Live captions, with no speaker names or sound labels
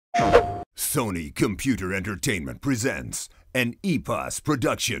Sony Computer Entertainment presents an EPOS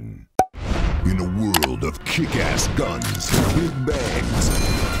production. In a world of kick-ass guns, big bangs,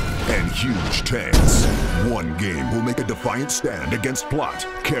 and huge tanks, one game will make a defiant stand against plot,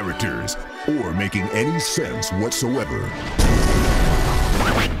 characters, or making any sense whatsoever.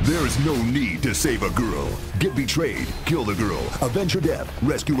 There is no need to save a girl, get betrayed, kill the girl, avenge her death,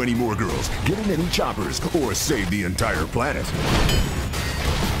 rescue any more girls, get in any choppers, or save the entire planet.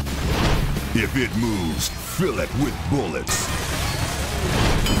 If it moves, fill it with bullets.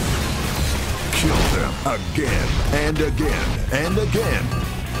 Kill them again and again and again.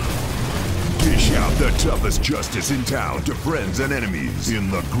 Dish out the toughest justice in town to friends and enemies in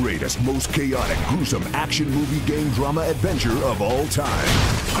the greatest, most chaotic, gruesome action movie game drama adventure of all time.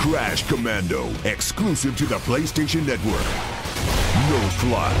 Crash Commando, exclusive to the PlayStation Network. No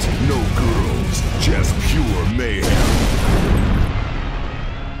plot, no girls, just pure mayhem.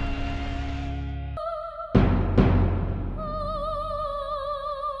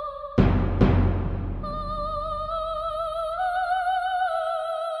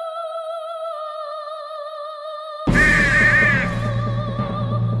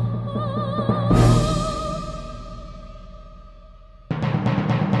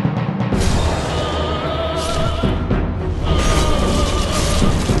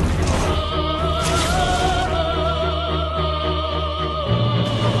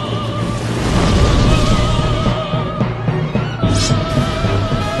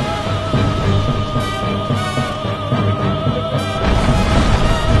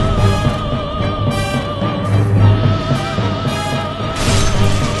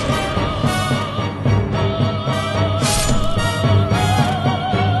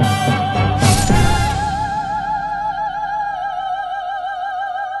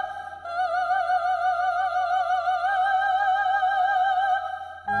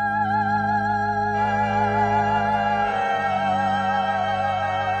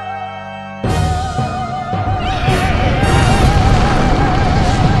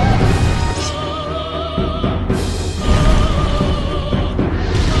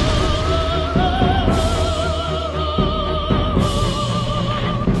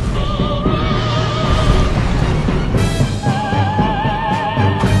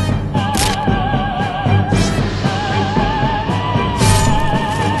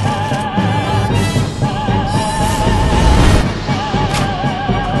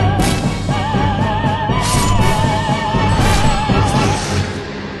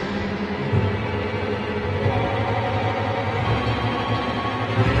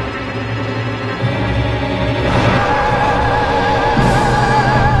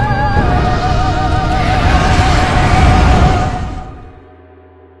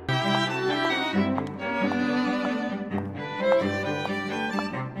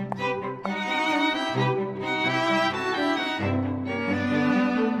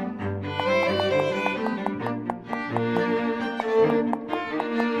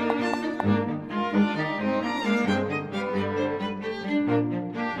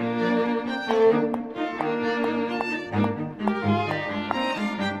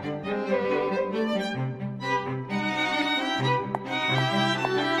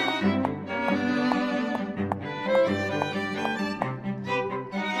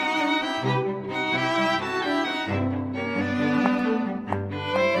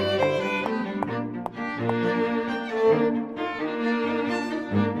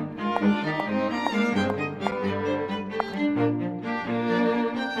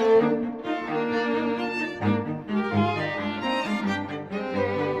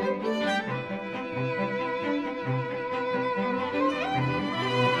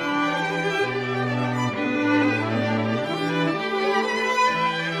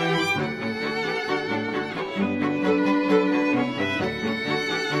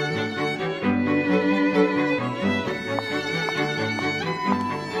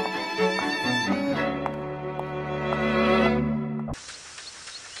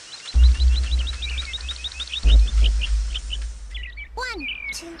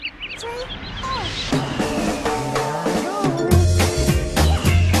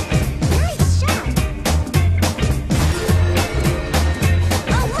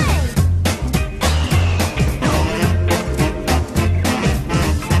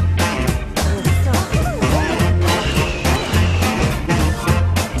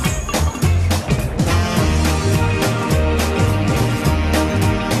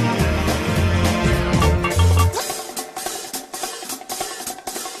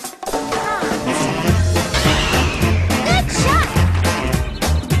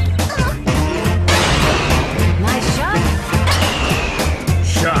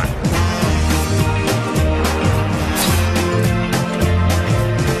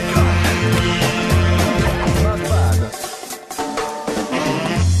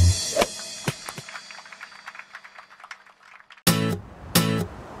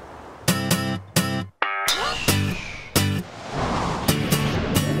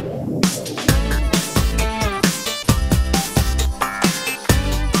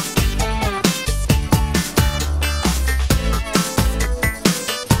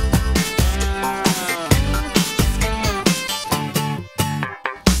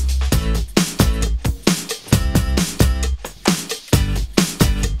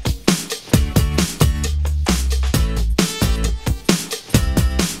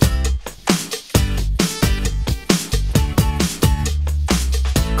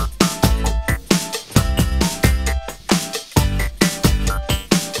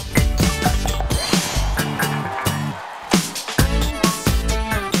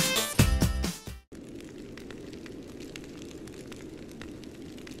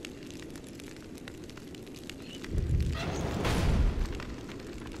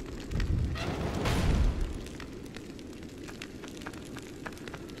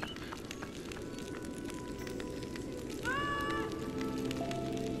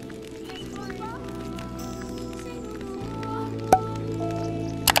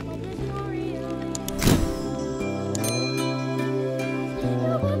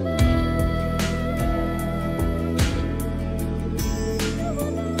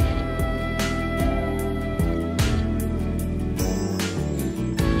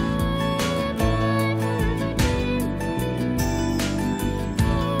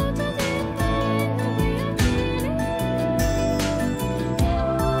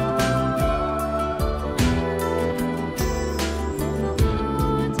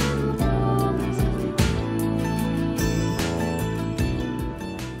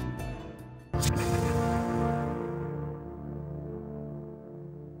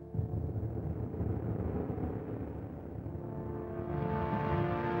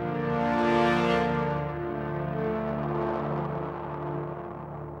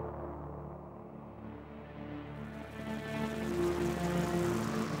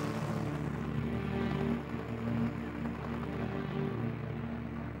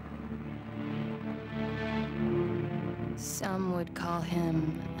 Some would call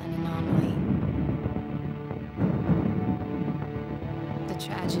him an anomaly. The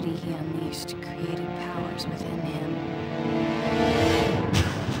tragedy he unleashed created powers within him.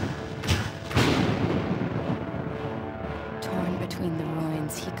 Torn between the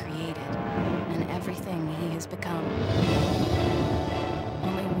ruins he created and everything he has become.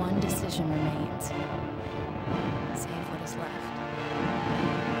 Only one decision remains. Save what is left.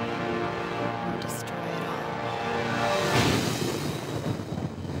 Or destroy it all.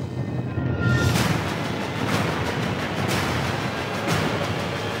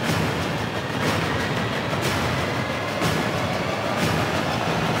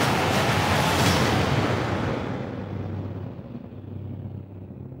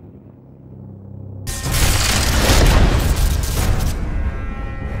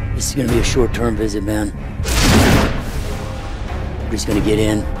 This is gonna be a short-term visit, man. We're just gonna get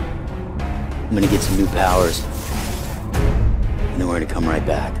in. I'm gonna get some new powers. And then we're gonna come right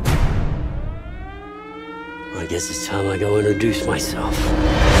back. Well, I guess it's time I go introduce myself.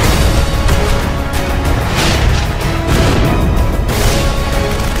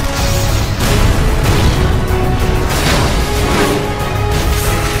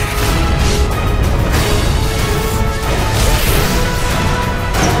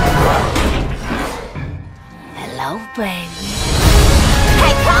 Hello, baby.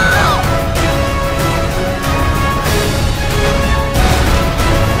 Hey, Cole!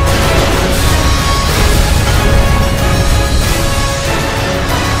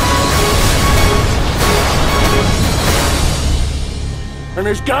 And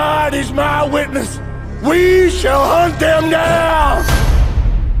as God is my witness, we shall hunt them down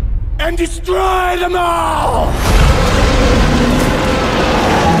and destroy them all!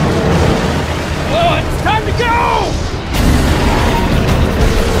 Oh, it's time to go!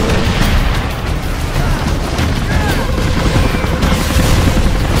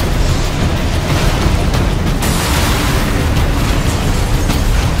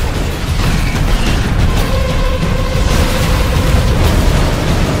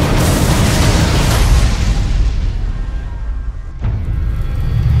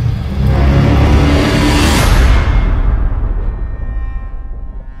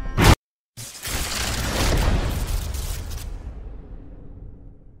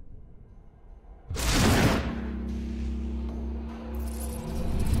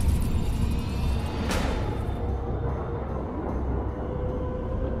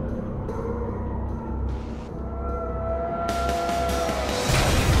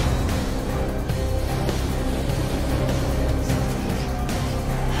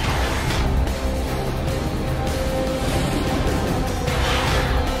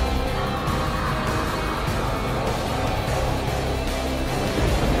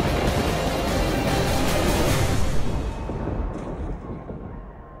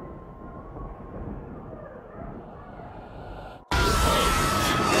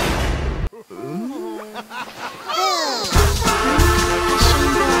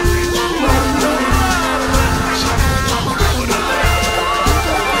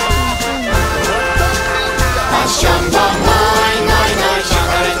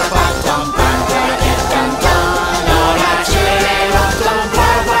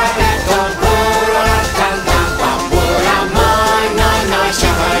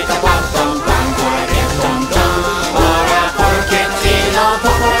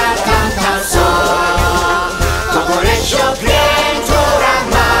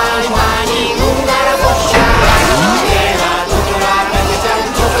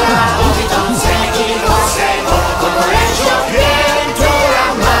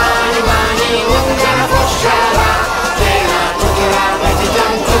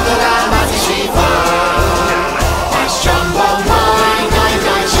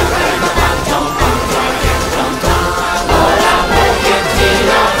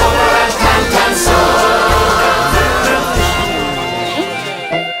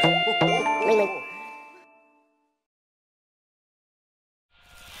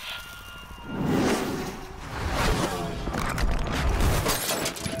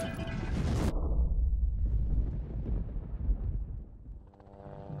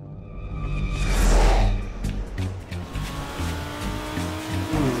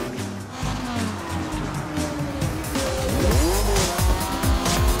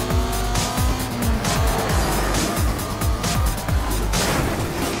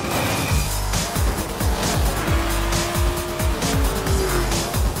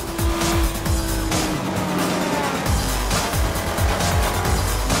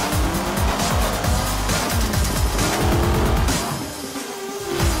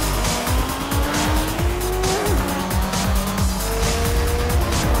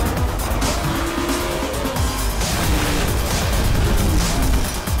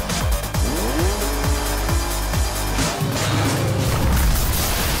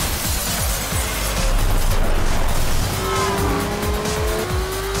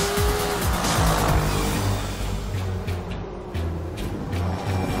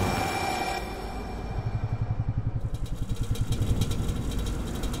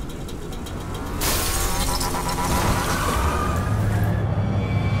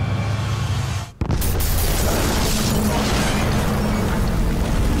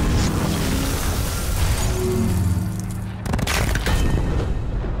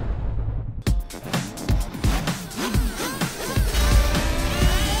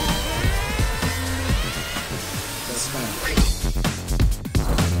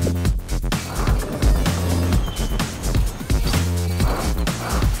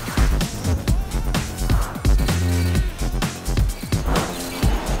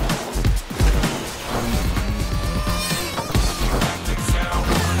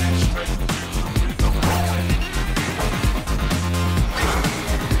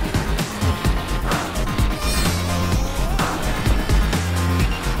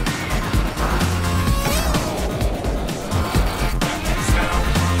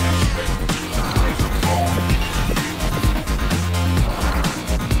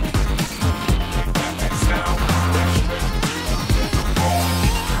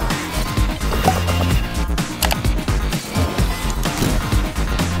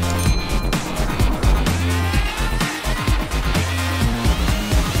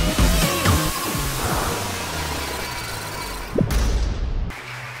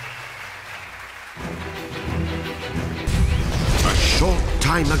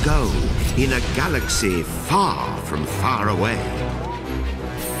 time ago, in a galaxy far from far away.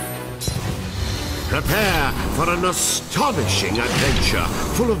 Prepare for an astonishing adventure,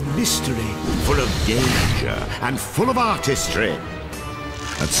 full of mystery, full of danger, and full of artistry.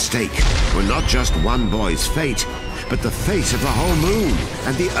 At stake were not just one boy's fate, but the fate of the whole moon,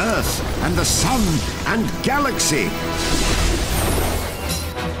 and the Earth, and the sun, and galaxy.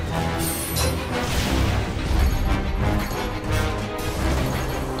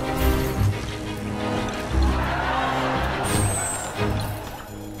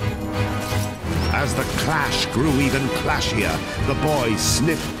 As the clash grew even clashier, the boy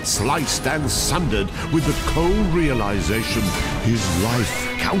snipped, sliced, and sundered with the cold realization his life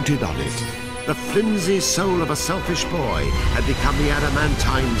counted on it. The flimsy soul of a selfish boy had become the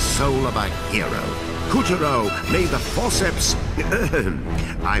adamantine soul of a hero. Kutaro, may the forceps,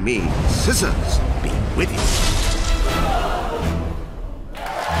 scissors, be with you.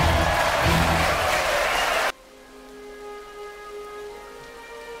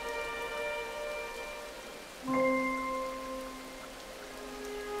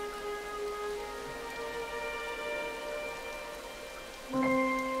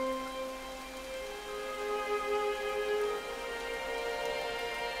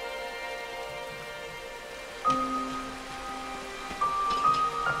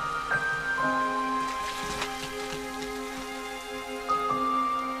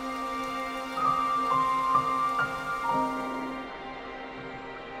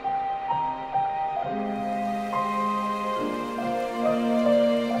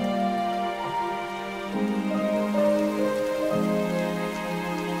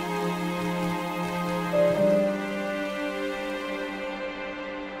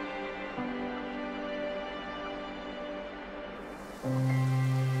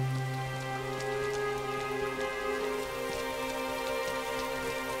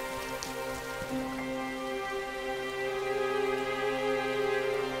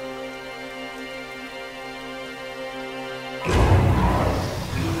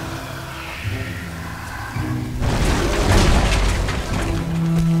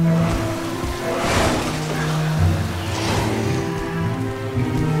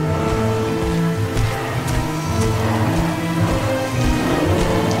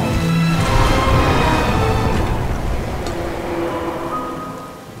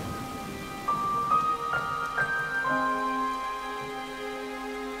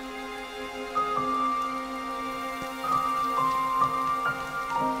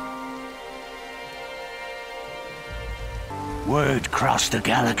 Word across the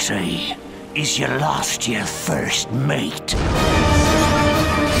galaxy is you lost your first mate.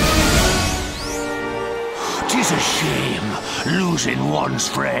 'Tis a shame losing one's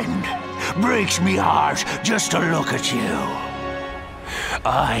friend. Breaks me heart just to look at you.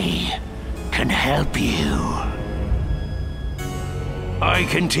 I can help you. I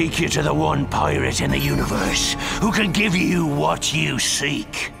can take you to the one pirate in the universe who can give you what you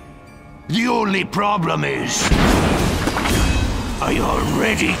seek. The only problem is, I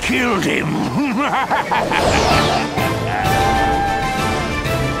already killed him.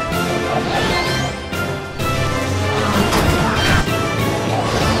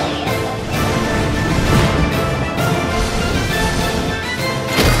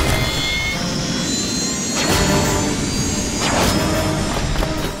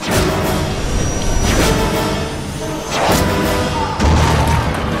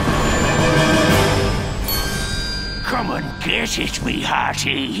 Come and get it, me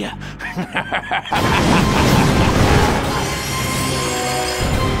hearty.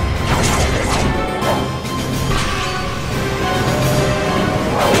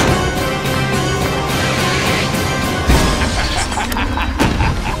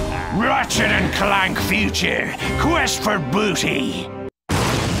 Ratchet and Clank future, quest for booty.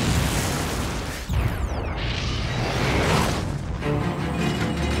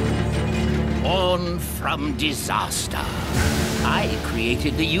 Born from disaster, I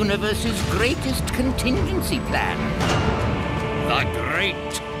created the universe's greatest contingency plan. The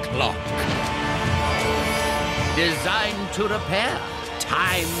Great Clock. Designed to repair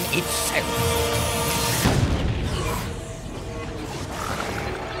time itself.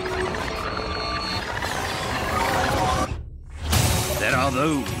 There are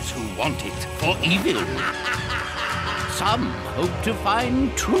those who want it for evil. Some hope to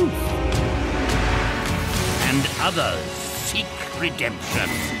find truth. And others seek redemption.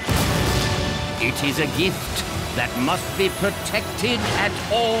 It is a gift that must be protected at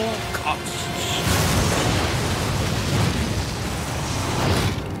all costs.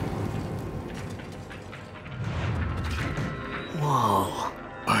 Whoa.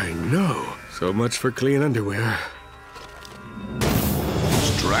 So much for clean underwear.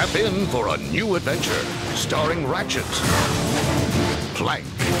 Strap in for a new adventure starring Ratchet, Clank,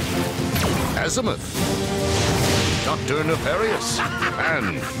 Azimuth, Dr. Nefarious,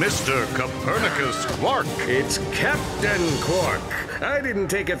 and Mr. Copernicus Quark. It's Captain Quark. I didn't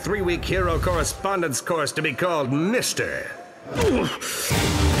take a 3-week hero correspondence course to be called Mr.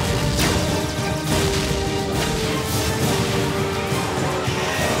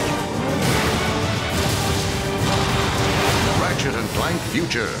 Ratchet and Clank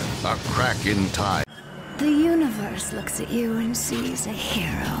Future, a crack in time. The universe looks at you and sees a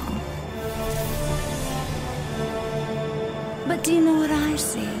hero. But do you know what I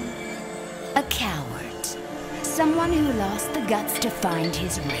see? A coward. Someone who lost the guts to find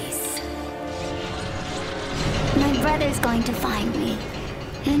his race. My brother's going to find me,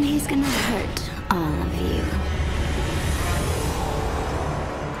 and he's gonna hurt all of you.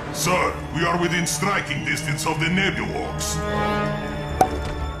 Sir, we are within striking distance of the Nebulorks.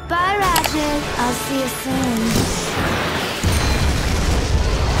 Bye, Ratchet. I'll see you soon.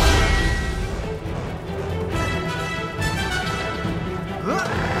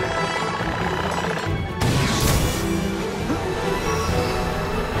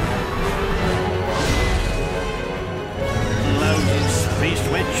 Loaded space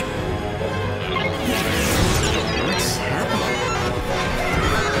witch. What's happening?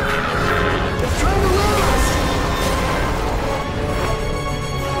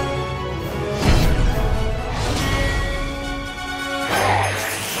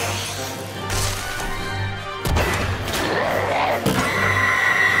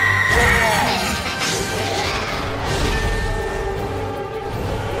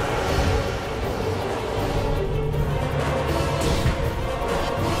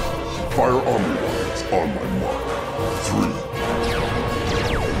 Fire army lines on my mark. 3,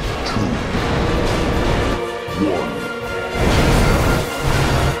 2, 1.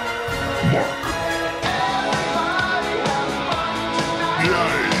 Mark.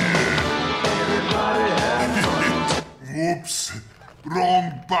 Whoops. Wrong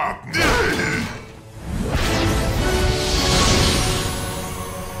button.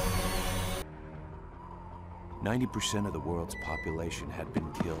 90% of the world's population had been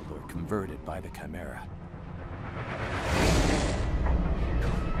killed or converted by the Chimera.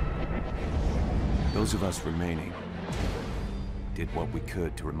 Those of us remaining did what we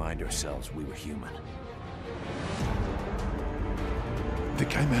could to remind ourselves we were human. The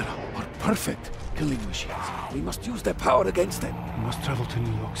Chimera are perfect killing machines. We must use their power against them. We must travel to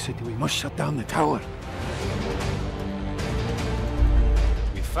New York City. We must shut down the tower.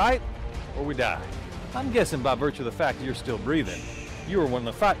 We fight, or we die. I'm guessing by virtue of the fact that you're still breathing, you were one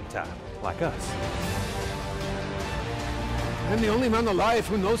of the fighting type, like us. I'm the only man alive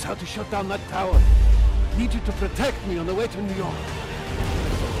who knows how to shut down that tower. I need you to protect me on the way to New York.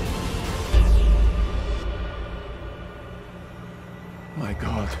 My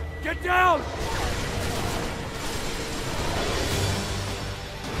God. Get down!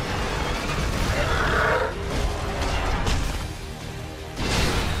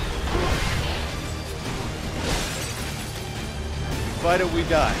 Fight or we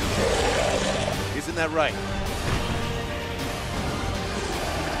die. Isn't that right?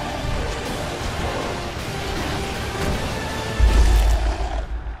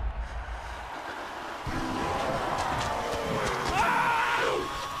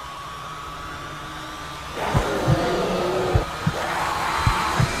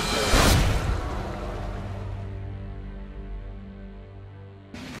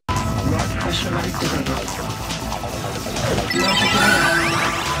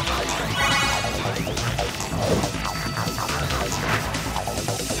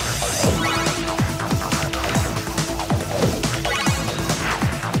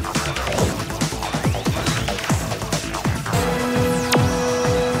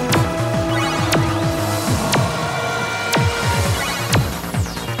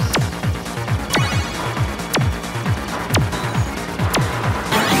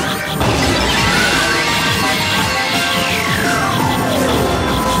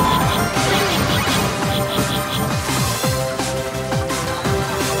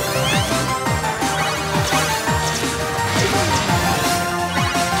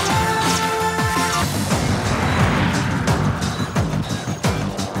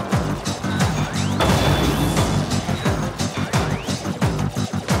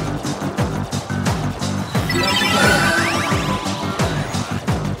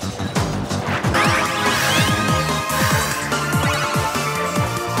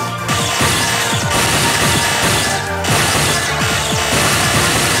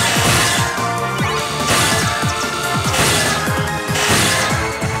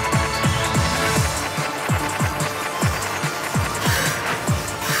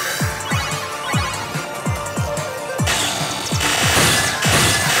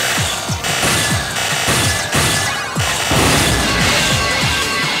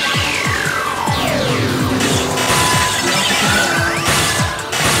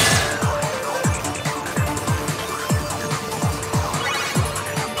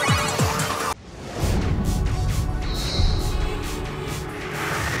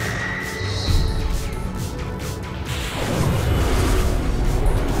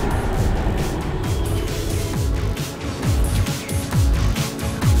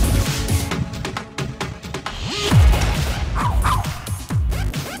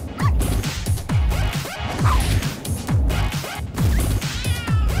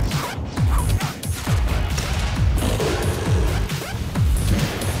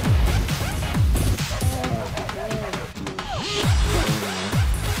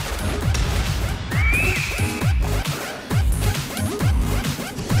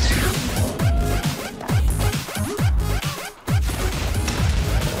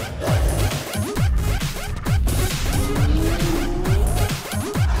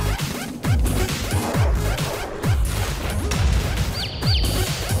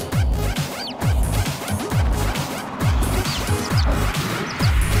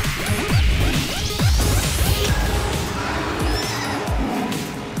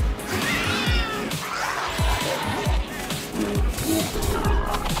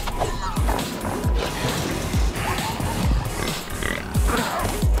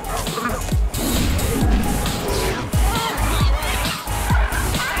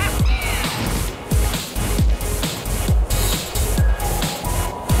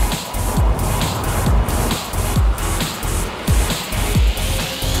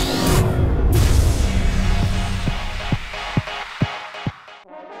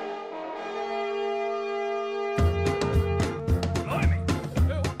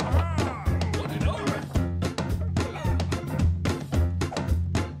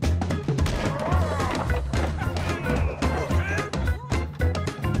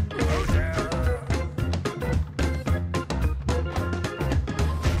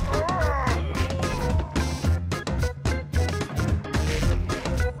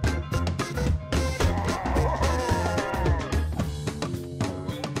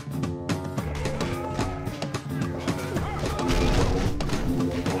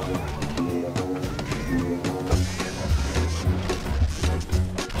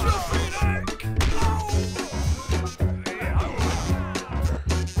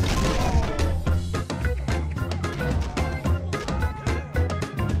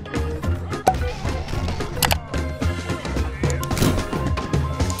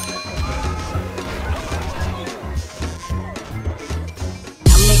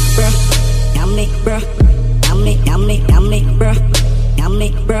 bruh. I'm it, I'm it, I'm it.